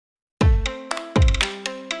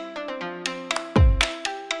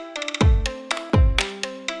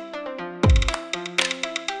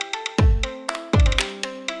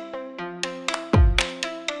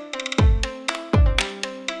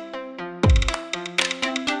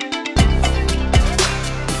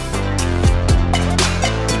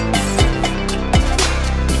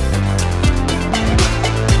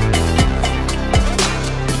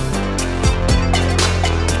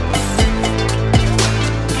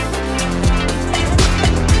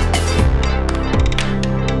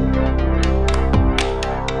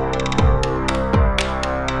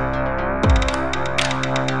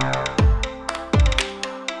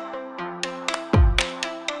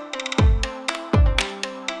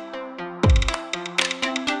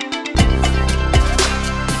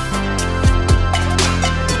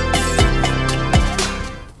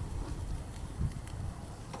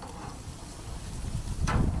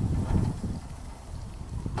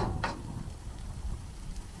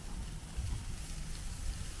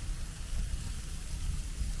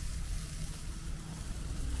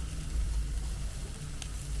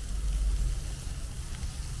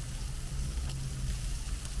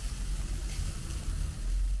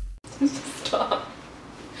Stop.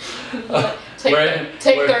 Take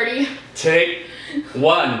 30. Take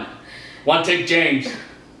 1. One take James.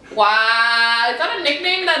 Wow, is that a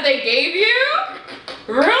nickname that they gave you?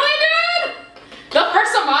 Really, dude? The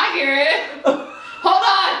first time I hear it. Hold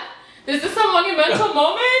on. Is this a monumental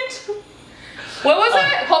moment? What was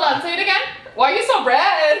it? Hold on, say it again. Why are you so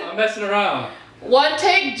red? I'm messing around. One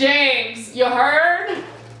take James. You heard?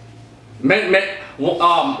 One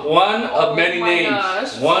of many names.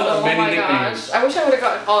 Gosh. One of many nicknames. I wish I would have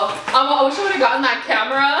gotten. I wish I would have gotten that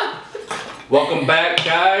camera. Welcome back,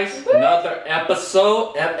 guys. Another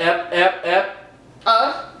episode.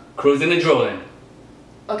 Cruisin and Droolin.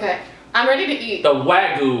 Okay, I'm ready to eat. The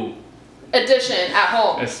Wagyu edition at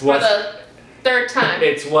home for the 3rd time.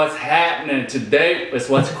 It's what's happening today. It's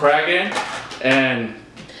what's cracking. And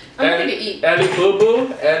I'm ready to eat. Ellie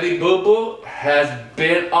Boo Boo has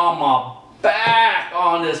been on my back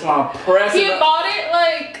on this one. He bought it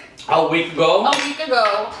like a week ago.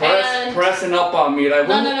 Pressing up on me. Like,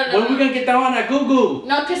 when are we gonna get down on that goo-goo?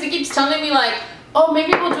 No, because he keeps telling me like, oh,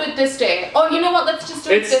 maybe we'll do it this day. Oh, you know what? Let's just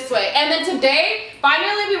do it this way. And then today,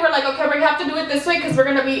 finally, we were like, okay, we have to do it this way because we're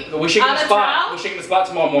gonna be We're shaking the spot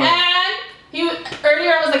tomorrow morning. And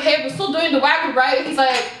earlier I was like, hey, we're still doing the Wagyu, right? He's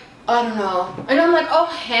like, I don't know. And I'm like, oh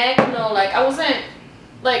heck no! Like I wasn't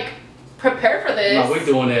like prepared for this. No, we're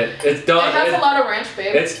doing it. It's done. It has a lot of ranch,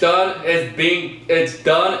 babe. It's done. It's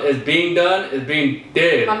done. It's being done. It's being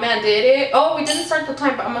did. My man did it. Oh, we didn't start the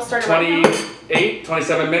time, but I'm gonna start it right now.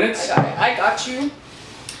 27 minutes. I got it. I got you.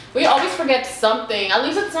 We always forget something. At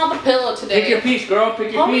least it's not the pillow today. Pick your piece, girl.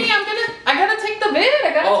 Pick your piece. I gotta take the vid.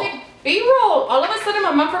 I gotta take B-roll. All of a sudden,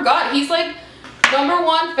 my mom forgot. He's like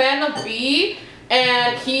 #1 fan of B.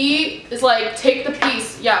 And he is like, take the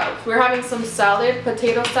piece. Yeah, we're having some salad,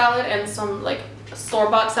 potato salad, and some like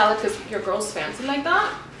store-bought salad because your girl's fancy like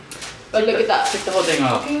that. But look at that. Take the whole thing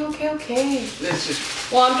off. Okay. It's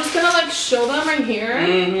just. Well, I'm just gonna like show them right here.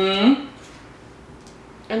 And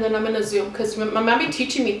then I'm gonna zoom because my mom be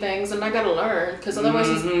teaching me things and I gotta learn because otherwise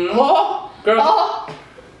he's. Oh, girl. Oh.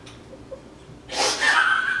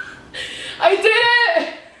 I did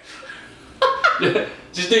it.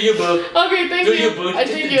 Just do you, boo. Okay, thank you. I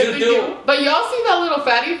thank you. But y'all see that little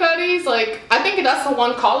fatties? Like, I think that's the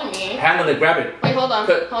one calling me. Handle it, grab it. Wait, hold on.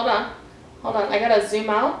 I gotta zoom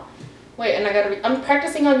out. Wait, and I'm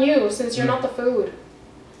practicing on you since you're not the food.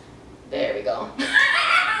 There we go.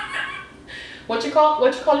 What you call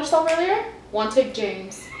yourself earlier? One take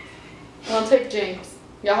James. One take James.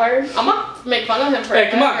 Y'all heard? I'm gonna make fun of him for Hey,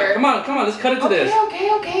 come on. Let's cut into this.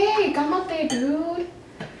 Okay. Come on there, dude.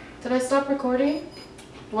 Did I stop recording?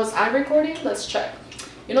 Was I recording? Let's check.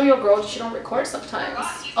 You know your girl, she don't record sometimes.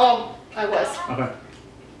 Oh, I was. Okay.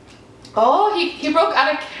 Oh, he broke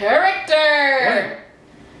out of character.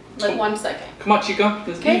 What? Like 1 second. Come on, Chica.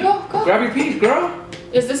 Okay, go. Grab your piece, girl.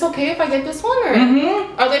 Is this okay if I get this one or?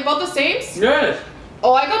 Are they both the same? Yes.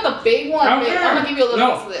 Oh, I got the big one. I'm gonna give you a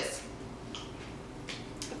little piece of this.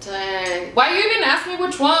 Dang. Why you even ask me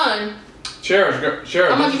which one? Sure.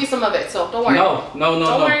 I'm gonna give you some of it, so don't worry. No.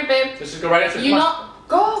 Don't worry, babe. Let's just go right into you know.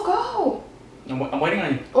 Go. I'm waiting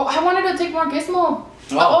on you. Oh, I wanted to take more gizmo.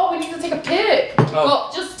 Oh, we need to take a pic. Go,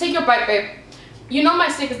 just take your bite, babe. You know my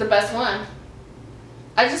steak is the best one.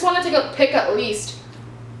 I just want to take a pic at least.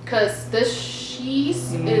 Because this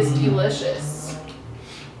cheese is delicious.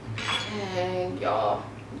 Dang, y'all.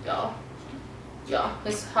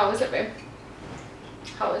 How is it, babe?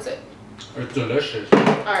 How is it? It's delicious.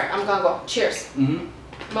 Alright, I'm gonna go. Cheers.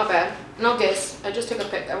 My bad. No giz. I just took a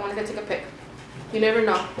pic. I wanted to take a pic. You never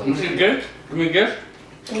know. Is it good? Give me a gift?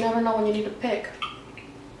 You never know when you need a pic.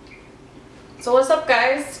 So what's up,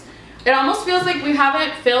 guys? It almost feels like we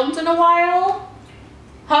haven't filmed in a while.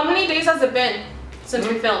 How many days has it been since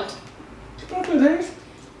we filmed? About 2 days.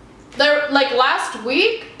 Like last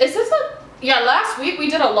week? Is this last week we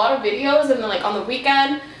did a lot of videos and then like on the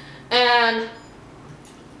weekend and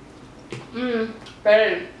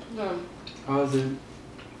ready. How is it?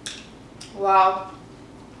 Wow.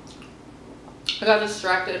 I got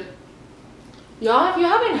distracted. Y'all, if you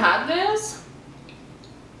haven't had this,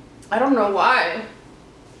 I don't know why.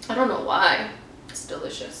 It's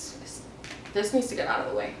delicious. This needs to get out of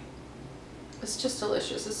the way. It's just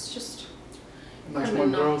delicious. It's just. That's my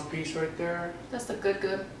girl's piece right there. That's the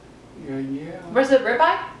good. Yeah. Where's the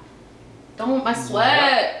ribeye? Don't want my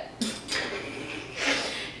sweat.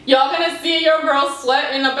 Y'all gonna see your girl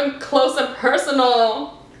sweating up and close and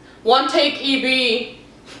personal. One take EB.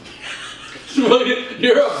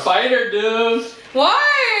 You're a biter, dude.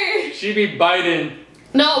 Why? She be biting.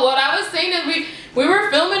 No, what I was saying is we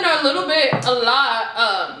were filming a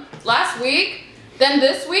lot last week. Then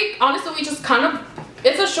this week, honestly, we just kind of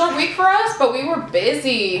It's a short week for us, but we were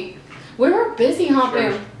busy. We were busy, huh,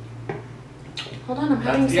 babe? Hold on, I'm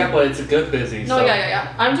having yeah, but it's a good busy. No, so.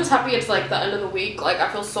 yeah. I'm just happy it's like the end of the week. Like,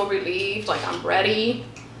 I feel so relieved. Like, I'm ready.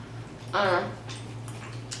 I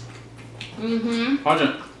don't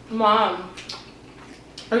know. Mom.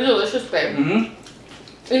 It's delicious, babe.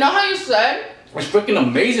 You know how you said? It's freaking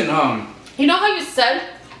amazing, huh? You know how you said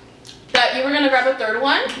that you were gonna grab a third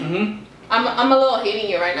one? I'm a little hating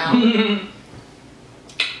you right now.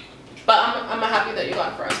 But I'm happy that you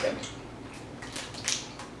got it for us, babe.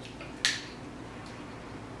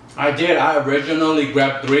 I did. I originally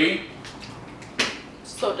grabbed 3.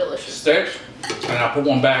 So delicious. Sticks, and I put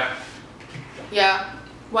one back. Yeah.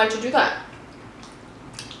 Why'd you do that?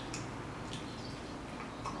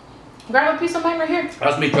 Grab a piece of mine right here.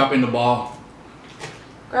 That's me dropping the ball.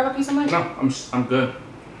 Grab a piece of mine. No, I'm good.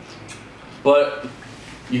 But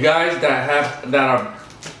you guys that are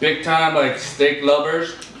big time like steak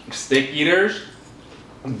lovers, steak eaters,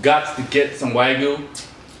 got to get some Wagyu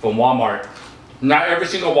from Walmart. Not every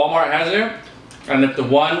single Walmart has it, and if the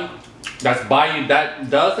one that's by you that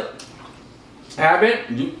does have it,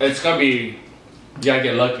 it's gonna be, you gotta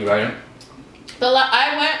get lucky, right?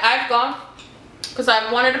 I've gone because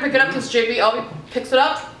I wanted to pick it up because JB always picks it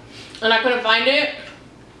up, and I couldn't find it.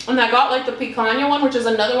 And I got like the picanha one, which is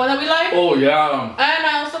another one that we like. Oh yeah. And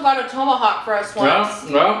I also got a tomahawk for us once.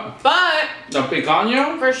 Yeah. But the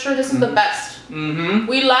picanha, for sure, this is the best.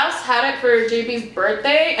 We last had it for JB's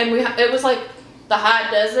birthday, and it was like the hot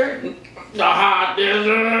desert. The hot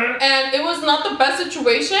desert. And it was not the best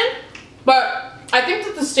situation, but I think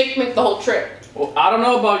that the steak made the whole trip. Well, I don't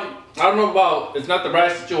know about. It's not the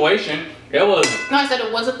right situation. It was. No, I said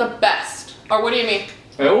it wasn't the best. Or what do you mean?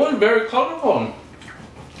 It was very colorful.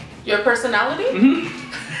 Your personality? Wait,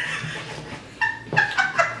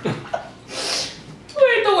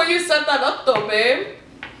 the way you set that up though, babe.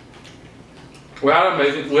 We had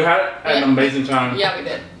an amazing time. Yeah, we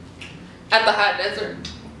did. At the hot desert.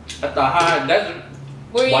 At the hot desert.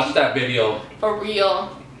 Watch that video. For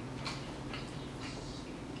real.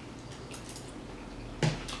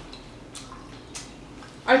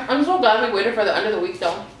 I'm so glad we waited for the end of the week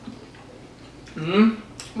though.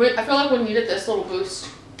 I feel like we needed this little boost.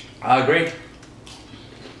 I agree.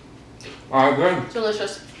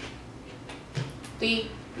 Delicious.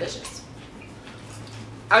 Delicious.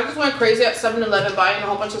 I just went crazy at 7-Eleven buying a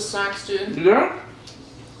whole bunch of snacks, dude. Yeah?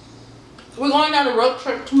 We're going on a road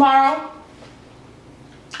trip tomorrow.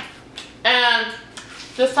 And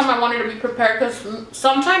this time I wanted to be prepared because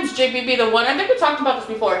sometimes JB be the one, I think we talked about this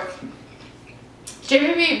before.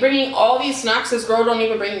 JB be bringing all these snacks. This girl don't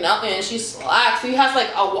even bring nothing. She slacks. He has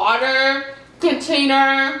like a water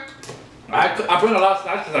container. I bring a lot of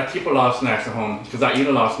snacks because I keep a lot of snacks at home because I eat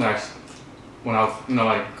a lot of snacks when I was,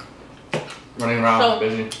 like running around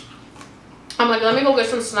busy. I'm like, let me go get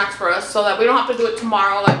some snacks for us so that we don't have to do it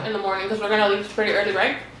tomorrow, like in the morning, because we're gonna leave pretty early,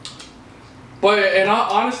 right? But in all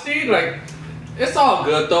honesty, like it's all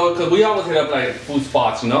good though because we always hit up like food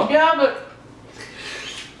spots, Yeah, but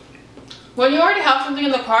when you already have something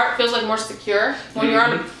in the car, it feels like more secure. When you're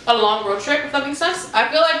on a long road trip, if that makes sense. I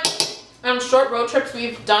feel like on short road trips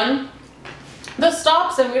we've done the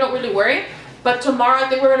stops and we don't really worry. But tomorrow I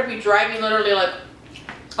think we're gonna be driving literally like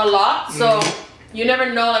a lot, so you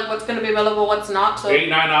never know like what's gonna be available, what's not. So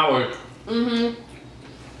 8-9 hours.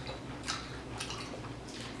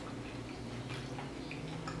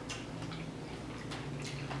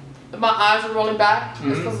 My eyes are rolling back.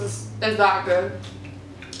 It's because it's that good.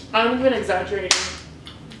 I'm even exaggerating.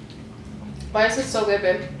 Why is it so good,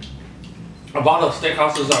 babe? Of all the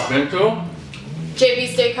steakhouses I've been to, JB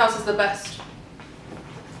Steakhouse is the best.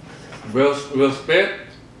 Real spit.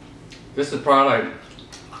 This is probably like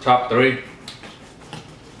top 3.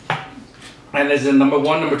 And is it number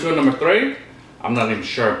 1, number 2, number 3? I'm not even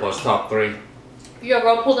sure, but it's top 3. Your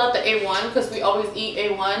girl pulled out the A1 because we always eat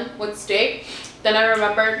A1 with steak. Then I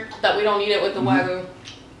remembered that we don't eat it with the Wagyu.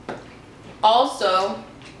 Also,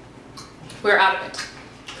 we're out of it.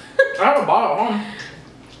 I have a bottle at home,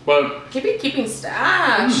 but Keep keeping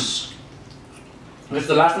stash. This is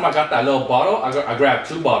the last time I got that little bottle. I grabbed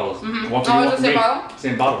 2 bottles. One for you, one for me. Same bottle?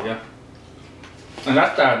 Same bottle, yeah. And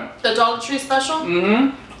that's that. The Dollar Tree special?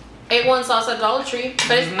 A1 sauce at Dollar Tree.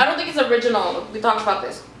 But it's, I don't think it's original. We talked about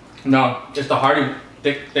this. No, it's the hearty,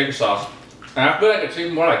 thicker sauce. And I feel like it's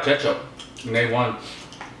even more like ketchup than A1.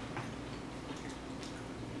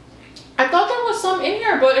 I thought there was some in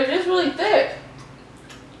here, but it is really thick.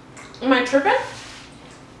 Am I tripping?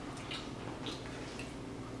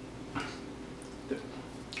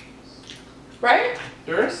 Right?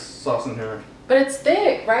 There is sauce in here. But it's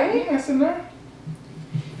thick, right? Yeah, it's in there.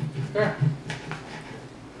 There.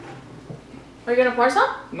 Are you gonna pour some?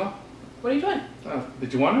 No. What are you doing?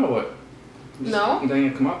 Did you want it or what? No. Then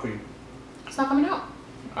it come out for you. It's not coming out.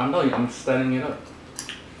 I know, I'm setting it up.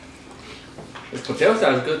 This potato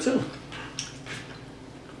salad is good too.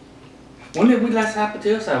 When did we last have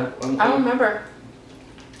potato salad? I don't remember.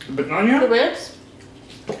 Picanha? The ribs?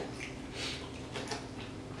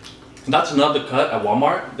 That's another cut at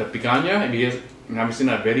Walmart, the picanha. If you haven't seen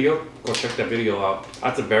that video, go check that video out.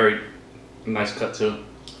 That's a very nice cut too.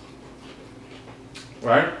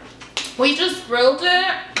 Right? We just grilled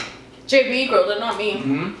it. JB grilled it, not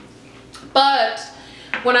me. But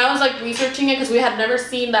when I was like researching it, because we had never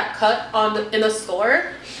seen that cut in the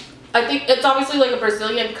store, I think it's obviously like a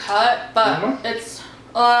Brazilian cut, but it's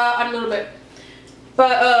a little bit.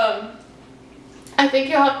 But I think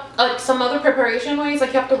you have like some other preparation ways,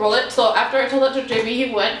 like you have to roll it. So after I told that to JB,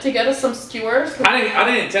 he went to get us some skewers. I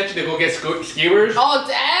didn't intentionally go get skewers. Oh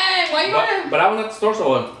dang! Why you want to? But I was at the store,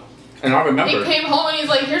 so and I remember. He came home and he's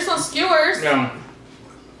like, "Here's some skewers." Yeah.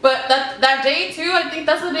 But that day too, I think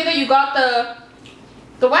that's the day that you got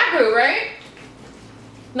the Wagyu, right?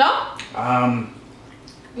 No?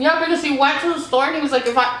 Yeah, because he went to the store and he was like,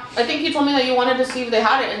 I think he told me that you wanted to see if they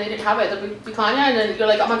had it and they didn't have it, the picanha, and then you're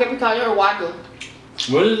like, I'm gonna get picanha or Wagyu.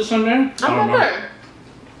 What is this on there? I don't remember.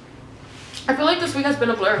 I feel like this week has been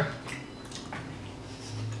a blur.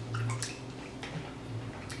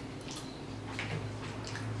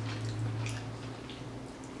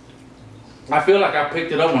 I feel like I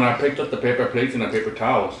picked it up when I picked up the paper plates and the paper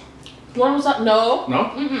towels. When was that? No. No?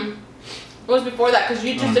 Mm-mm. It was before that because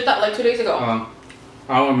you just did that like 2 days ago.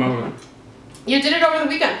 I don't remember. You did it over the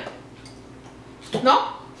weekend.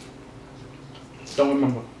 No? Don't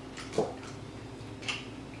remember.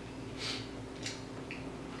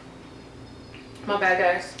 My bad,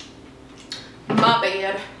 guys. My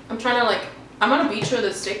bad. I'm trying to like, I'm gonna beat you with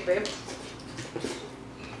this steak, babe.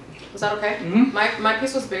 Is that okay? My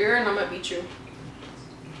piece was bigger and I'm gonna beat you.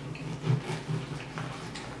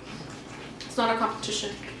 It's not a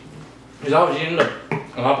competition. He's always eating a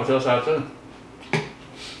hot potato salad too.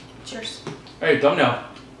 Cheers. Hey, thumbnail.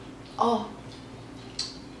 Oh.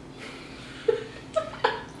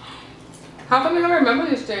 How come you don't remember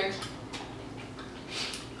these things?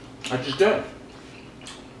 I just did.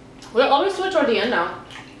 We'll always switch toward the end now.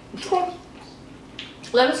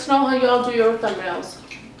 Let us know how y'all do your thumbnails.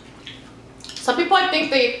 Some people, I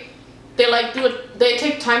think they like do it. They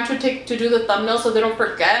take time to do the thumbnail so they don't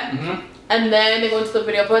forget, and then they go into the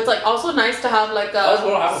video. But it's like also nice to have like a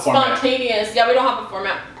spontaneous. Yeah, we don't have a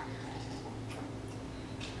format.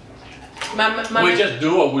 We just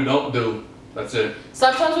do what we don't do. That's it.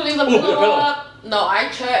 Sometimes we leave the pillow up. No, I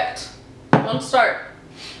checked. Don't start.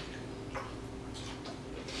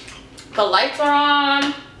 The lights are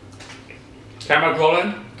on. Camera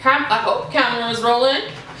rolling. I hope camera is rolling.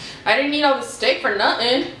 I didn't eat all the steak for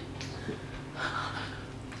nothing.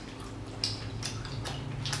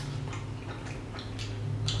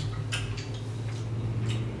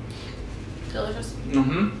 Delicious.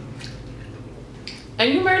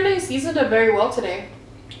 And you marinade seasoned it very well today.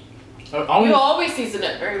 You always season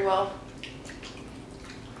it very well.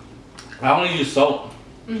 I only use salt.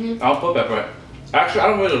 I don't put pepper. Actually, I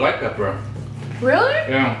don't really like pepper. Really?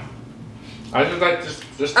 Yeah. I just like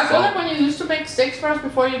just I feel like when you used to make steaks for us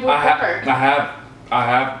before you put pepper. I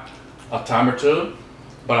have a time or two,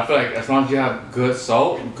 but I feel like as long as you have good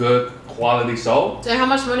salt, good quality salt. So how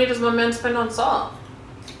much money does my man spend on salt?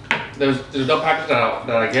 There's no package that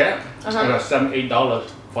I get. It's like $7,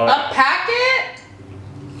 $8. A packet?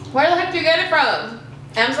 Where the heck do you get it from?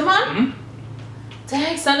 Amazon?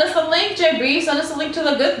 Dang, send us a link, JB. Send us a link to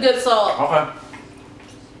the good salt. Okay.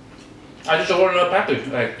 I just ordered a package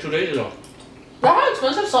like 2 days ago. That's how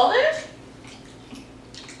expensive salt is?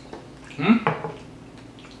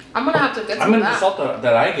 I'm gonna have to get some of that. The salt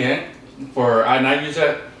that I get and I use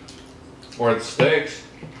it for the steaks.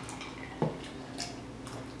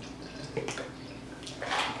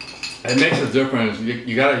 It makes a difference.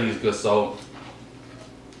 You gotta use good salt.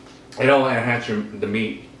 It'll enhance the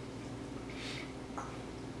meat.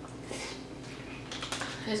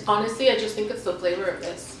 Honestly, I just think it's the flavor of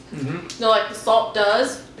this. No, like the salt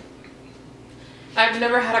does. I've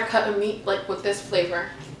never had a cut of meat like with this flavor.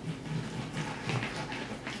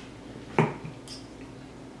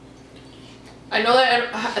 I know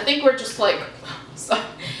that I think we're just like,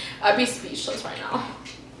 I'd be speechless right now.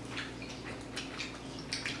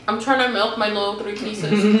 I'm trying to milk my little 3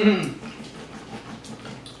 pieces.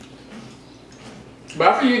 But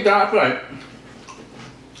after you eat that, I feel like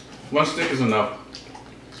 1 stick is enough.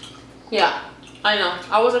 Yeah, I know.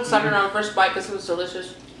 I was excited on the first bite because it was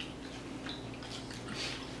delicious.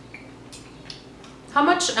 How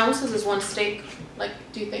much ounces is one steak? Like,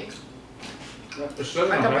 do you think?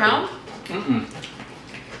 Like a pound?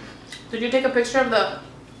 Did you take a picture of the...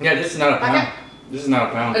 Yeah, this is not a pound. This is not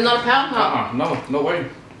a pound. It's not a pound? Huh? No way.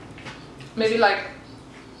 Maybe like...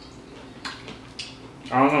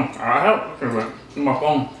 I don't know. I have a picture of it in my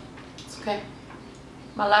phone. It's okay.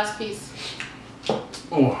 My last piece.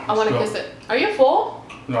 Oh, I want to kiss it. Are you full?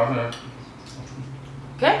 No.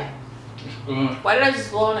 Okay. Why did I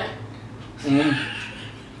just blow on it?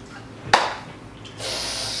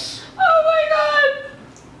 Oh my god.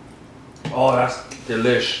 Oh, that's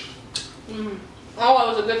delish. Oh, it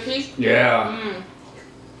was a good piece? Yeah.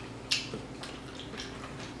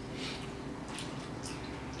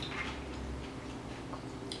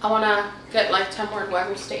 I want to get like 10 more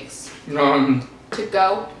Wagyu steaks. To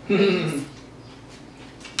go.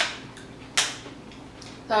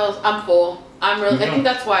 I'm full. I'm really, I think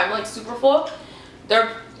that's why I'm like super full.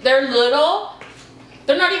 They're little.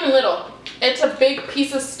 They're not even little. It's a big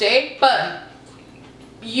piece of steak, but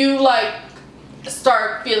you like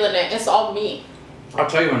start feeling it. It's all meat. I'll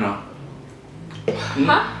tell you right now.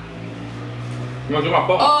 Huh? You want to do my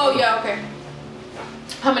phone? Oh yeah, okay.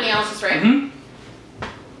 How many ounces, right?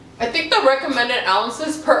 I think the recommended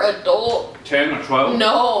ounces per adult. 10 or 12?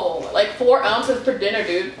 No, like 4 ounces per dinner,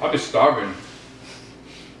 dude. I'll be starving.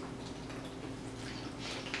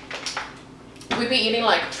 We'd be eating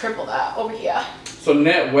like triple that over here. So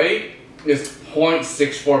net weight is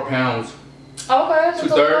 0.64 pounds. Okay, so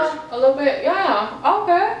 2/3. a little bit, yeah.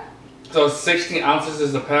 Okay. So 16 ounces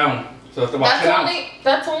is a pound. So it's about 10 ounces.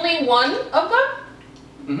 That's only one of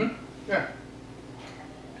them? Yeah.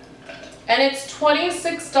 And it's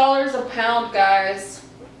 $26 a pound, guys.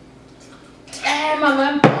 Damn,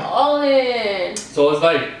 I'm balling. So it's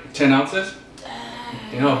like 10 ounces?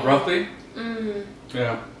 Damn. You know, roughly?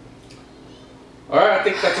 Yeah. Alright, I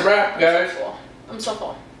think that's a wrap, guys. I'm so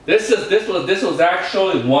full. This was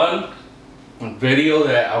actually one video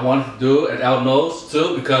that I wanted to do, and Elle knows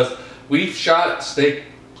too, because we've shot steak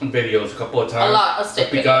videos a couple of times. A lot of steak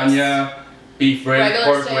videos. Picanha, beef ribs,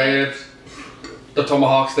 pork ribs, the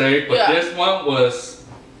tomahawk steak, but this one was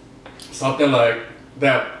something like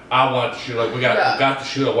that I wanted to shoot. Like we got to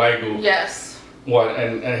shoot a Wagyu. Yes. One,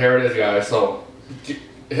 and here it is, guys. So hit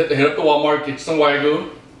up the Walmart, get some Wagyu,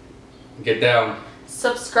 get down.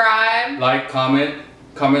 Subscribe. Like, comment,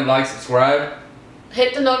 like, subscribe.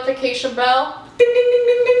 Hit the notification bell. Ding, ding, ding,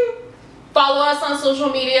 ding, ding. Follow us on social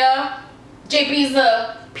media. JP's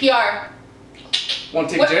the PR. One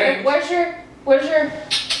take, James. Where's your?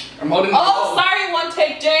 I'm holding. Oh, sorry, one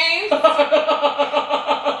take, James.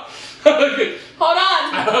 Hold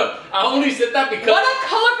on. I only said that because. What a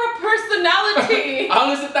colorful personality. I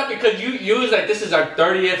only said that because you was like, this is our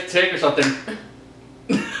 30th take or something.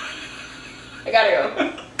 I gotta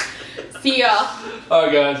go. See ya.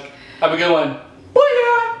 Alright, guys. Have a good one.